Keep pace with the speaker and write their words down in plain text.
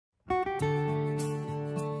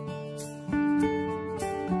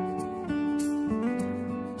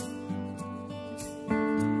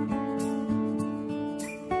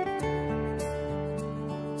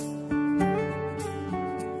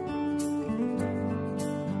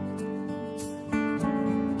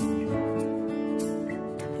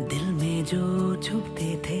छुपते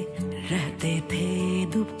थे रहते थे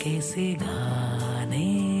दुबके से गाने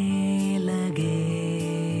लगे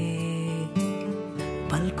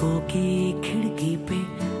पलकों की खिड़की पे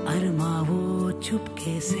अरमा वो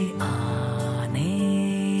चुपके से आने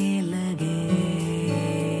लगे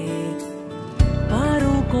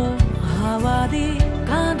पैरों को हवा दी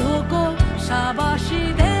कांधों को शाबाशी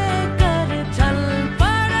देकर चल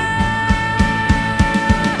पड़े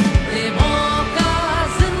बेमौका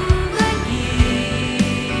जिंदगी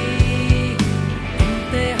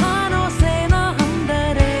इम्तिहानों से ना हम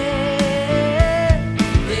डरे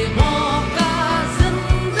बेमौका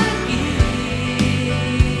जिंदगी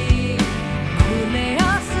खुले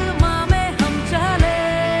आसमां में हम चले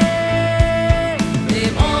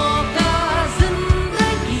बेमौका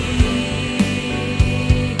जिंदगी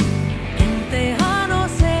इम्तिहानों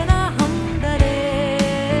से ना हम डरे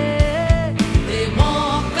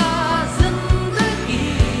बेमौका जिंदगी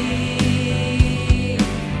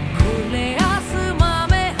खुले आसमां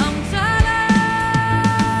में हम चले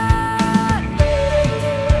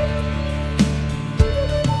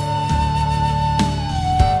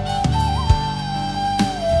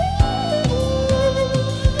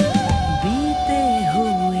बीते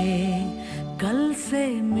हुए कल से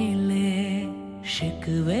मिले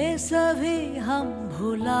शिकवे सभी हम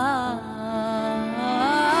भुला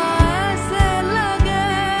ऐसे लगे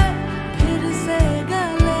फिर से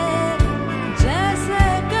गले जैसे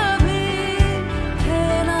कभी थे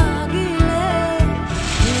ना गिले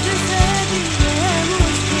फिर से दिए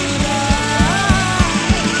मुस्कुरा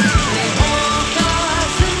बेमौका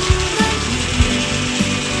जिंदगी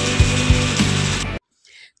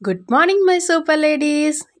good morning my super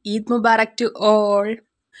ladies. Eid Mubarak to all.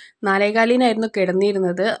 4:15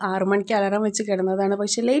 കിടന്നിരുന്നത്. 6 മണിക്ക് അലാറം വെച്ച് കിടന്നതാണ്.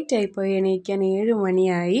 പക്ഷേ ലേറ്റ് ആയിപ്പോയി, എണീക്കാൻ 7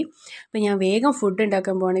 മണിയായി. അപ്പോൾ ഞാൻ വേഗം ഫുഡ്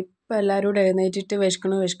ഉണ്ടാക്കാൻ പോകണം. ഇപ്പോൾ എല്ലാവരും കൂടെ എഴുന്നേറ്റിട്ട്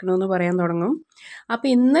വിശക്കണമെന്ന് പറയാൻ തുടങ്ങും. അപ്പോൾ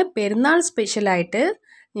ഇന്ന് പെരുന്നാൾ സ്പെഷ്യലായിട്ട്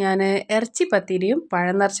ഞാൻ ഇറച്ചി പത്തിരിയും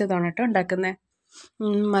പഴം നിറച്ചതാണ് കേട്ടോ ഉണ്ടാക്കുന്നത്.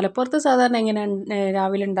 മലപ്പുറത്ത് സാധാരണ എങ്ങനെയാണ്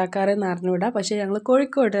രാവിലെ ഉണ്ടാക്കാറെന്ന് അറിഞ്ഞുകൂടാ. പക്ഷേ ഞങ്ങൾ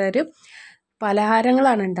കോഴിക്കോട്ടുകാർ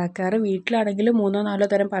പലഹാരങ്ങളാണ് ഉണ്ടാക്കാറ്. വീട്ടിലാണെങ്കിലും 3-4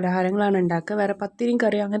 തരം പലഹാരങ്ങളാണ് ഉണ്ടാക്കുക. വേറെ പത്തിരിയും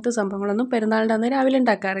കറിയും അങ്ങനത്തെ സംഭവങ്ങളൊന്നും പെരുന്നാളിൻ്റെ അന്ന് രാവിലെ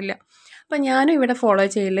ഉണ്ടാക്കാറില്ല. അപ്പം ഞാനും ഇവിടെ ഫോളോ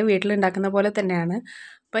ചെയ്യല് വീട്ടിലുണ്ടാക്കുന്ന പോലെ തന്നെയാണ്.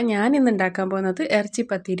 അപ്പം ഞാൻ ഇന്ന് ഉണ്ടാക്കാൻ പോകുന്നത് ഇറച്ചി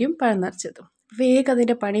പത്തിരിയും പഴം നിറച്ചതും. വേഗം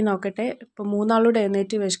അതിൻ്റെ പണി നോക്കട്ടെ. ഇപ്പം 3 ആളോട്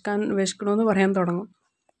എഴുന്നേറ്റ് വിശക്കണമെന്ന് പറയാൻ തുടങ്ങും.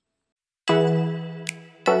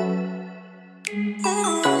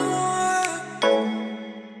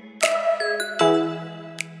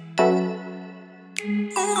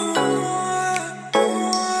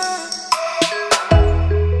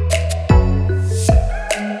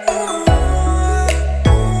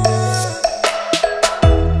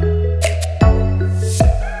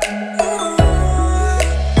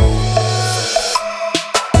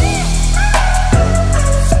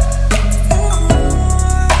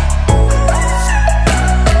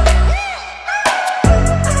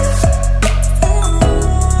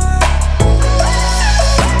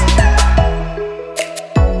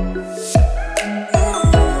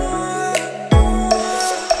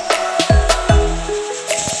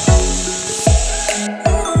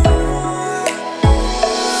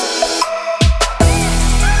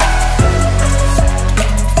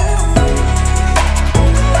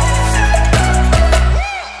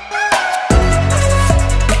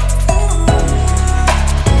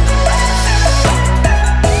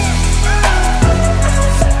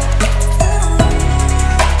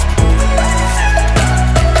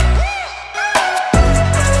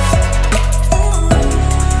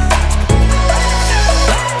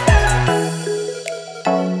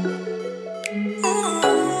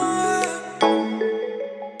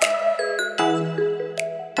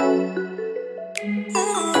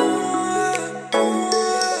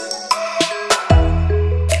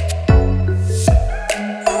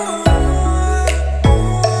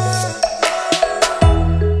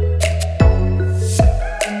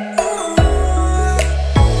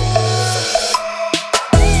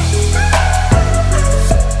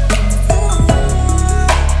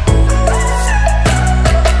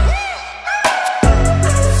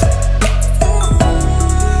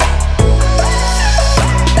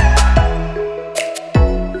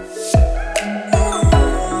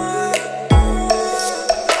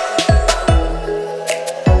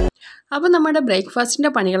 അപ്പോൾ നമ്മുടെ ബ്രേക്ക്ഫാസ്റ്റിൻ്റെ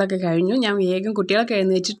പണികളൊക്കെ കഴിഞ്ഞു. ഞാൻ വേഗം കുട്ടികളൊക്കെ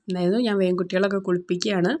എഴുന്നേറ്റിട്ടുണ്ടായിരുന്നു. ഞാൻ വേഗം കുട്ടികളൊക്കെ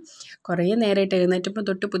കുളിപ്പിക്കുകയാണ്. കുറേ നേരമായിട്ട് എഴുന്നേറ്റപ്പോൾ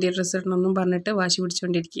തൊട്ട് പുതിയ ഡ്രസ്സ് ഇടണമെന്നും പറഞ്ഞിട്ട് വാശി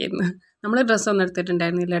പിടിച്ചുകൊണ്ടിരിക്കുകയായിരുന്നു. നമ്മൾ ഡ്രസ്സൊന്നും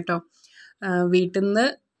എടുത്തിട്ടുണ്ടായിരുന്നില്ല കേട്ടോ. വീട്ടിൽ നിന്ന്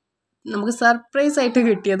നമുക്ക് സർപ്രൈസായിട്ട്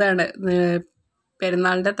കിട്ടിയതാണ്.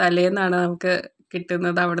 പെരുന്നാളിൻ്റെ തലേന്നാണ് നമുക്ക്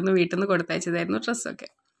കിട്ടുന്നത്. അവിടെ നിന്ന് വീട്ടിൽ നിന്ന് കൊടുത്തയച്ചതായിരുന്നു ഡ്രസ്സൊക്കെ.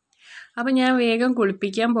 അപ്പോൾ ഞാൻ വേഗം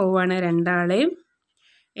കുളിപ്പിക്കാൻ പോവുകയാണ് രണ്ടാളെയും.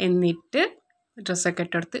 എന്നിട്ട് ഡ്രസ്സൊക്കെ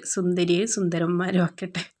ഇട്ടെടുത്ത് സുന്ദരിയും സുന്ദരന്മാരും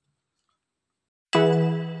ആക്കട്ടെ.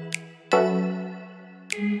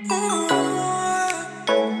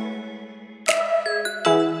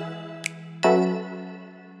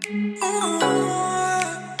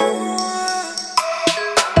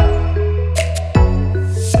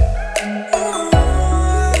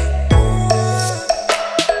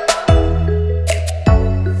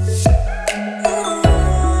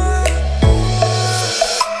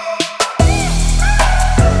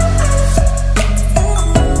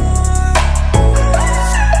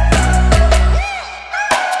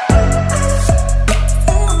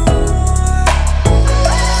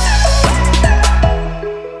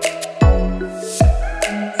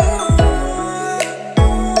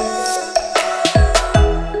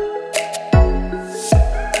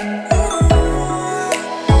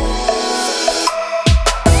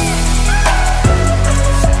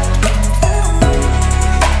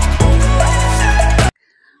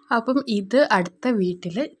 അപ്പം ഇത് അടുത്ത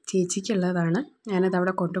വീട്ടിൽ ചേച്ചിക്കുള്ളതാണ്. ഞാനത്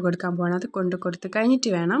അവിടെ കൊണ്ടു കൊടുക്കാൻ പോകണം. അത് കൊണ്ടു കൊടുത്ത് കഴിഞ്ഞിട്ട്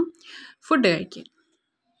വേണം ഫുഡ് കഴിക്കാൻ.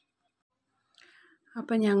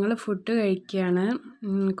 അപ്പം ഞങ്ങൾ ഫുഡ് കഴിക്കുകയാണ്.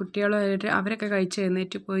 കുട്ടികൾ അവരൊക്കെ കഴിച്ച്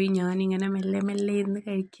എഴുന്നേറ്റ് പോയി. ഞാനിങ്ങനെ മെല്ലെ മെല്ലെ ഇരുന്ന്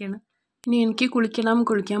കഴിക്കുകയാണ്. ഇനി എനിക്ക്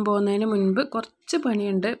കുളിക്കാൻ പോകുന്നതിന് മുൻപ് കുറച്ച്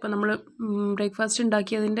പണിയുണ്ട്. ഇപ്പം നമ്മൾ ബ്രേക്ക്ഫാസ്റ്റ്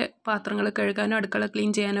ഉണ്ടാക്കിയതിൻ്റെ പാത്രങ്ങൾ കഴുകാനും അടുക്കള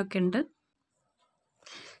ക്ലീൻ ചെയ്യാനൊക്കെ ഉണ്ട്.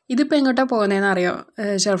 ഇതിപ്പോൾ എങ്ങോട്ടാണ് പോകുന്നതെന്ന് അറിയോ?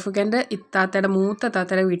 ഷർഫുഖാൻ്റെ മൂത്ത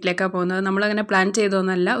താത്തയുടെ വീട്ടിലേക്കാണ് പോകുന്നത്. നമ്മളങ്ങനെ പ്ലാൻ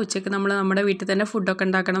ചെയ്തോന്നല്ല. ഉച്ചയ്ക്ക് നമ്മൾ നമ്മുടെ വീട്ടിൽ തന്നെ ഫുഡൊക്കെ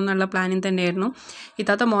ഉണ്ടാക്കണം എന്നുള്ള പ്ലാനിങ് തന്നെയായിരുന്നു.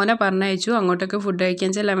 ഇത്താത്ത മോനെ പറഞ്ഞയച്ചു അങ്ങോട്ടേക്ക് ഫുഡ്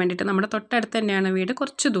കഴിക്കാൻ ചെല്ലാൻ വേണ്ടിയിട്ട്. നമ്മുടെ തൊട്ടടുത്ത് തന്നെയാണ് വീട്,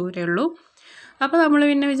 കുറച്ച് ദൂരമേ ഉള്ളൂ. അപ്പോൾ നമ്മൾ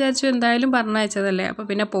പിന്നെ വിചാരിച്ചു എന്തായാലും പറഞ്ഞയച്ചതല്ലേ, അപ്പോൾ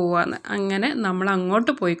പിന്നെ പോവാന്ന്. അങ്ങനെ നമ്മൾ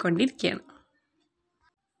അങ്ങോട്ട് പോയിക്കൊണ്ടിരിക്കുകയാണ്.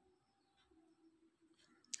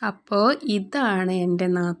 അപ്പോൾ ഇതാണ് എൻ്റെ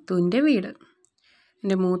നാത്തൂൻ്റെ വീട്.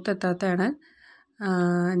 എൻ്റെ മൂത്ത താത്തയാണ്.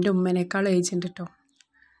 എൻ്റെ ഉമ്മേനേക്കാൾ ഏജ് ഉണ്ട് കേട്ടോ.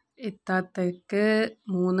 ഇത്താത്തക്ക്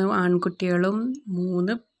 3 ആൺകുട്ടികളും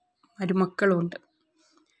 3 മരുമക്കളും ഉണ്ട്.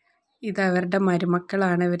 ഇതവരുടെ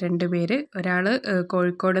മരുമക്കളാണ് ഇവർ 2 പേര്. ഒരാൾ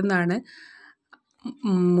കോഴിക്കോട് നിന്നാണ്,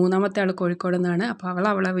 3ാമത്തെ ആൾ കോഴിക്കോട് നിന്നാണ്. അപ്പോൾ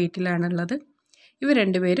അവളെ വീട്ടിലാണുള്ളത്. ഇവർ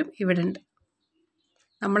 2 പേരും ഇവിടെ ഉണ്ട്.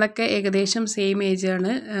 നമ്മളൊക്കെ ഏകദേശം സെയിം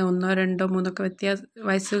ഏജാണ്. 1, 2, 3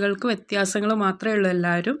 വയസ്സുകൾക്ക് വ്യത്യാസങ്ങൾ മാത്രമേ ഉള്ളൂ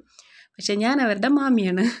എല്ലാവരും. പക്ഷേ ഞാൻ അവരുടെ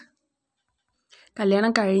മാമിയാണ്.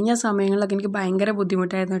 കല്യാണം കഴിഞ്ഞ സമയങ്ങളിലൊക്കെ എനിക്ക് ഭയങ്കര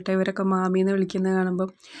ബുദ്ധിമുട്ടായിരുന്നു കേട്ടോ ഇവരൊക്കെ മാമീന്ന് വിളിക്കുന്നത് കാണുമ്പം.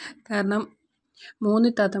 കാരണം 3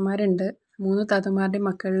 താത്തമാരുണ്ട്. 3 താത്തമാരുടെ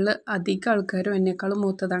മക്കളിൽ അധികം ആൾക്കാരും എന്നെക്കാളും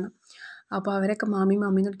മൂത്തതാണ്. അപ്പോൾ അവരൊക്കെ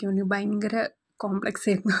മാമീന്ന് വിളിക്കാൻ വേണ്ടി ഭയങ്കര കോംപ്ലക്സ്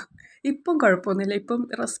ആയിരുന്നു. ഇപ്പം കുഴപ്പമൊന്നുമില്ല. ഇപ്പം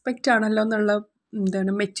റെസ്പെക്റ്റ് ആണല്ലോ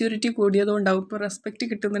എന്നുള്ള മെച്യൂരിറ്റി കൂടിയതുകൊണ്ടാവും ഇപ്പോൾ റെസ്പെക്റ്റ്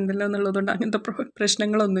കിട്ടുന്നുണ്ടല്ലോ എന്നുള്ളതുകൊണ്ട് അങ്ങനത്തെ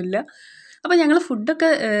പ്രശ്നങ്ങളൊന്നുമില്ല. അപ്പോൾ ഞങ്ങൾ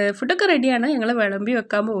ഫുഡൊക്കെ റെഡിയാണ്. ഞങ്ങൾ വിളമ്പി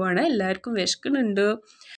വെക്കാൻ പോവുകയാണ്. എല്ലാവർക്കും വിശക്കുന്നുണ്ട്.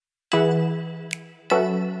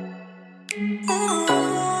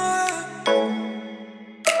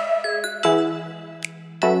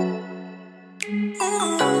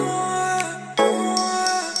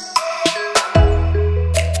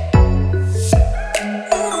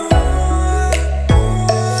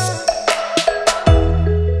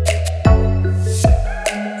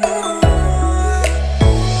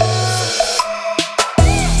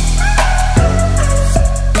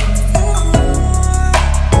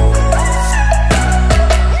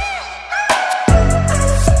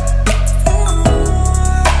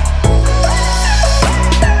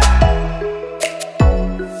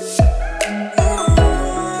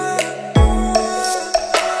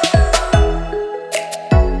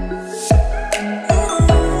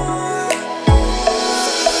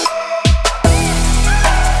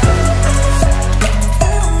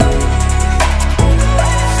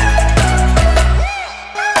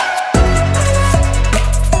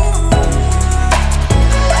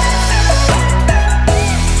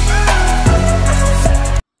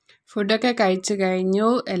 ഫുഡൊക്കെ കഴിച്ച് കഴിഞ്ഞു.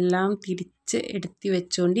 എല്ലാം തിരിച്ച് എടുത്തി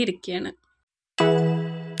വെച്ചുകൊണ്ടിരിക്കുകയാണ്.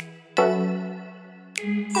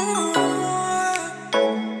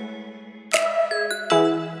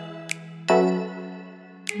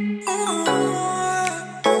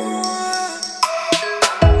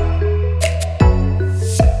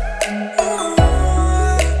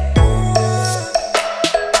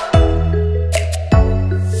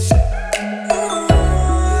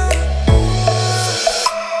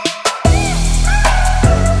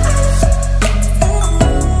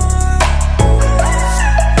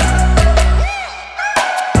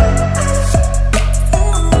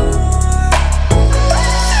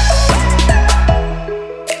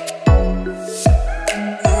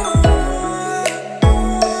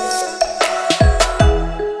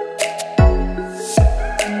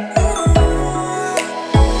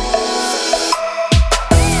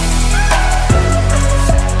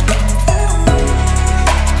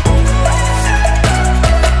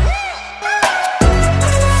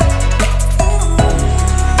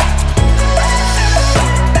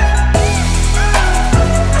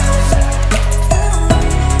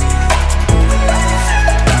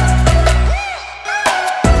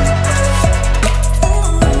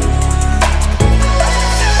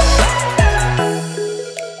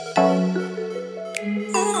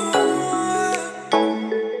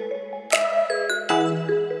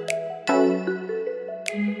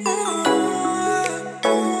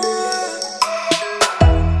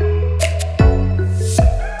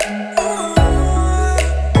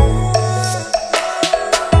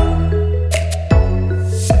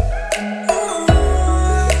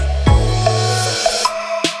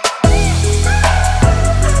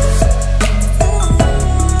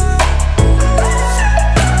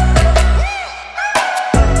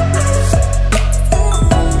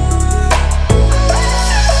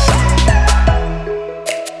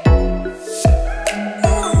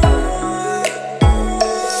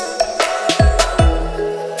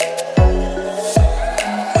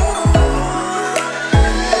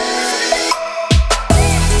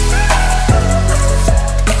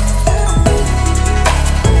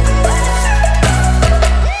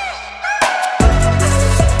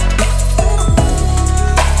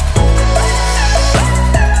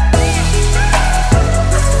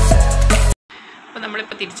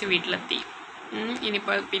 തിരിച്ച് വീട്ടിലെത്തി.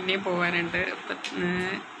 ഇനിയിപ്പോൾ പിന്നെയും പോകാനുണ്ട്. ഇപ്പം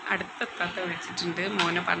അടുത്ത താത്ത വിളിച്ചിട്ടുണ്ട്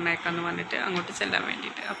മോനെ പറഞ്ഞേക്കാമെന്ന് പറഞ്ഞിട്ട് അങ്ങോട്ട് ചെല്ലാൻ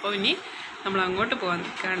വേണ്ടിയിട്ട്. അപ്പോൾ ഇനി നമ്മൾ അങ്ങോട്ട് പോകാൻ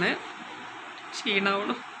നിൽക്കുകയാണ്.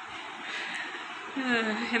 ക്ഷീണമാവണം,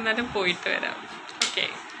 എന്നാലും പോയിട്ട് വരാം. ഓക്കെ.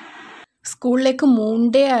 സ്കൂളിലേക്ക്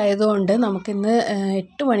മൂണ്ടേ ആയതുകൊണ്ട് നമുക്കിന്ന്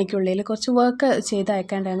 8 മണിക്കുള്ളിൽ കുറച്ച് വർക്ക് ചെയ്ത്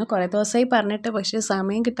അയക്കാണ്ടായിരുന്നു. കുറേ ദിവസമായി പറഞ്ഞിട്ട്, പക്ഷേ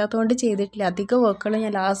സമയം കിട്ടാത്തതുകൊണ്ട് ചെയ്തിട്ടില്ല. അധികം വർക്കുകൾ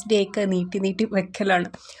ഞാൻ ലാസ്റ്റ് ഡേക്ക് നീട്ടി വെക്കലാണ്.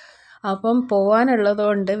 അപ്പം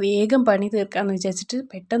പോകാനുള്ളതുകൊണ്ട് വേഗം പണി തീർക്കാമെന്ന് വിചാരിച്ചിട്ട്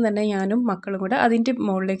പെട്ടെന്ന് തന്നെ ഞാനും മക്കളും കൂടെ അതിൻ്റെ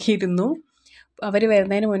മുകളിലേക്ക് ഇരുന്നു. അവർ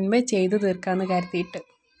വരുന്നതിന് മുൻപേ ചെയ്ത് തീർക്കാമെന്ന് കരുതിയിട്ട്.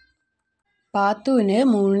 പാത്തുവിന്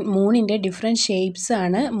മൂണിൻ്റെ ഡിഫറെൻറ്റ്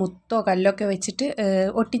ഷേപ്സാണ്, മുത്തോ കല്ലൊക്കെ വെച്ചിട്ട്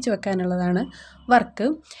ഒട്ടിച്ച് വെക്കാനുള്ളതാണ് വർക്ക്.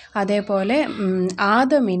 അതേപോലെ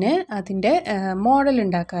ആദമിന് അതിൻ്റെ മോഡൽ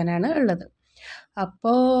ഉണ്ടാക്കാനാണ് ഉള്ളത്.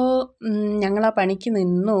 അപ്പോൾ ഞങ്ങൾ ആ പണിക്ക്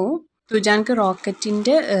നിന്നു. തുജാൻക്ക്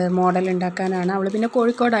റോക്കറ്റിൻ്റെ മോഡൽ ഉണ്ടാക്കാനാണ്. അവൾ പിന്നെ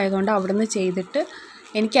കോഴിക്കോടായതുകൊണ്ട് അവിടെ നിന്ന് ചെയ്തിട്ട്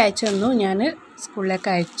എനിക്ക് അയച്ചു തന്നു. ഞാൻ സ്കൂളിലേക്ക്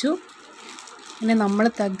അയച്ചു. പിന്നെ നമ്മൾ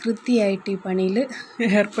തകൃതിയായിട്ട് ഈ പണിയിൽ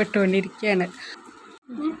ഏർപ്പെട്ടുകൊണ്ടിരിക്കുകയാണ്.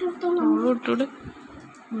 ഇട്ടോട്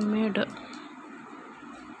അമ്മയുടെ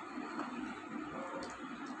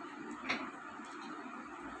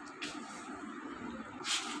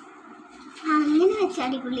അങ്ങനെ വെച്ചാൽ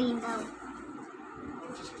അടിപൊളി ഉണ്ടാവും.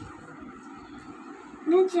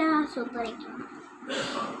 സൂപ്പർ ആയിരിക്കും.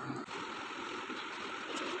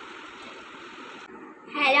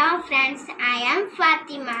 Hello friends, I am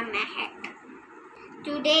Fatima Mehak.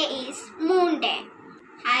 Today is Moon Day.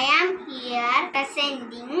 I am here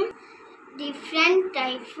presenting different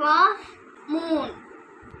types of moon.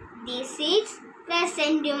 This is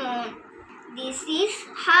crescent moon. This is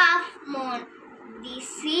half moon.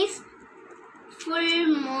 This is full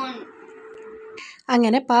moon.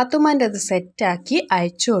 അങ്ങനെ പാത്തുമാൻ്റെ അത് സെറ്റാക്കി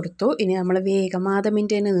അയച്ചു കൊടുത്തു. ഇനി നമ്മൾ വേഗം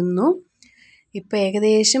ആദമിൻ്റെ നിന്നു. ഇപ്പോൾ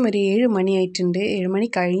ഏകദേശം ഒരു 7 മണിയായിട്ടുണ്ട്. 7 മണി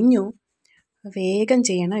കഴിഞ്ഞു. വേഗം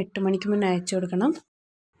ചെയ്യണം. 8 മണിക്ക് മുന്നേ അയച്ചു കൊടുക്കണം.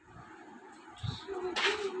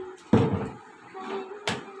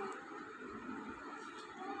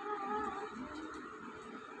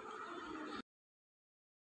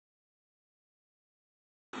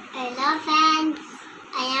 Hello friends,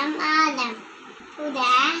 I am Adam.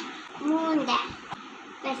 Today, Moon Day.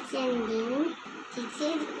 Presenting this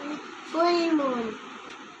is full moon.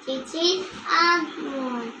 This is half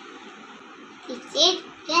moon. This is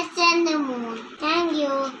crescent moon. Thank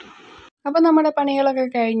you. അപ്പോൾ നമ്മുടെ പണികളൊക്കെ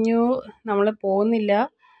കഴിഞ്ഞു. നമ്മൾ പോകുന്നില്ല,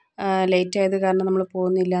 ലേറ്റ് ആയത് കാരണം നമ്മൾ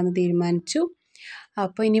പോകുന്നില്ല എന്ന് തീരുമാനിച്ചു.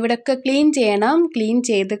 അപ്പോൾ ഇനി ഇവിടെയൊക്കെ ക്ലീൻ ചെയ്യണം. ക്ലീൻ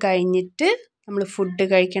ചെയ്ത് കഴിഞ്ഞിട്ട് നമ്മൾ ഫുഡ്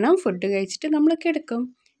കഴിക്കണം. ഫുഡ് കഴിച്ചിട്ട് നമ്മൾ കിടക്കും.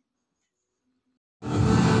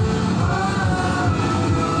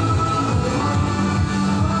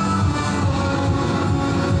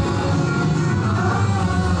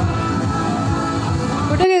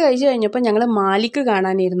 ഫുഡൊക്കെ കഴിച്ച് കഴിഞ്ഞപ്പോൾ ഞങ്ങൾ മാലിക്ക്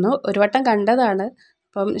കാണാനിരുന്നു. ഒരു വട്ടം കണ്ടതാണ്.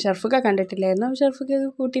 അപ്പം ഷർഫുക്ക കണ്ടിട്ടില്ലായിരുന്നു. ഷർഫുക്ക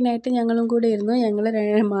കൂട്ടിനായിട്ട് ഞങ്ങളും കൂടെ ഇരുന്നു. ഞങ്ങൾ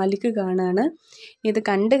മാലിക്ക് കാണാണ്. ഇത്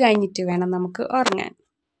കണ്ടു കഴിഞ്ഞിട്ട് വേണം നമുക്ക് ഉറങ്ങാൻ.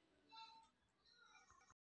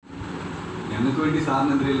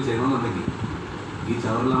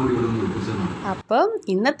 അപ്പം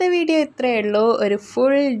ഇന്നത്തെ വീഡിയോ ഇത്രയേ ഉള്ളൂ. ഒരു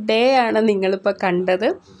ഫുൾ ഡേ ആണ് നിങ്ങളിപ്പോൾ കണ്ടത്.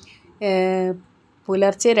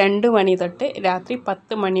 പുലർച്ചെ 2 മണി തൊട്ട് രാത്രി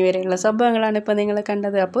 10 മണി വരെയുള്ള സംഭവങ്ങളാണ് ഇപ്പോൾ നിങ്ങൾ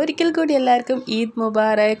കണ്ടത്. അപ്പോൾ ഒരിക്കൽ കൂടി എല്ലാവർക്കും Eid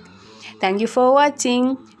Mubarak. Thank you for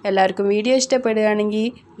watching. എല്ലാവർക്കും വീഡിയോ ഇഷ്ടപ്പെടുകയാണെങ്കിൽ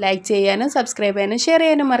ലൈക്ക് ചെയ്യാനും സബ്സ്ക്രൈബ് ചെയ്യാനും ഷെയർ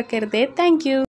ചെയ്യാനും മറക്കരുതേ. Thank you.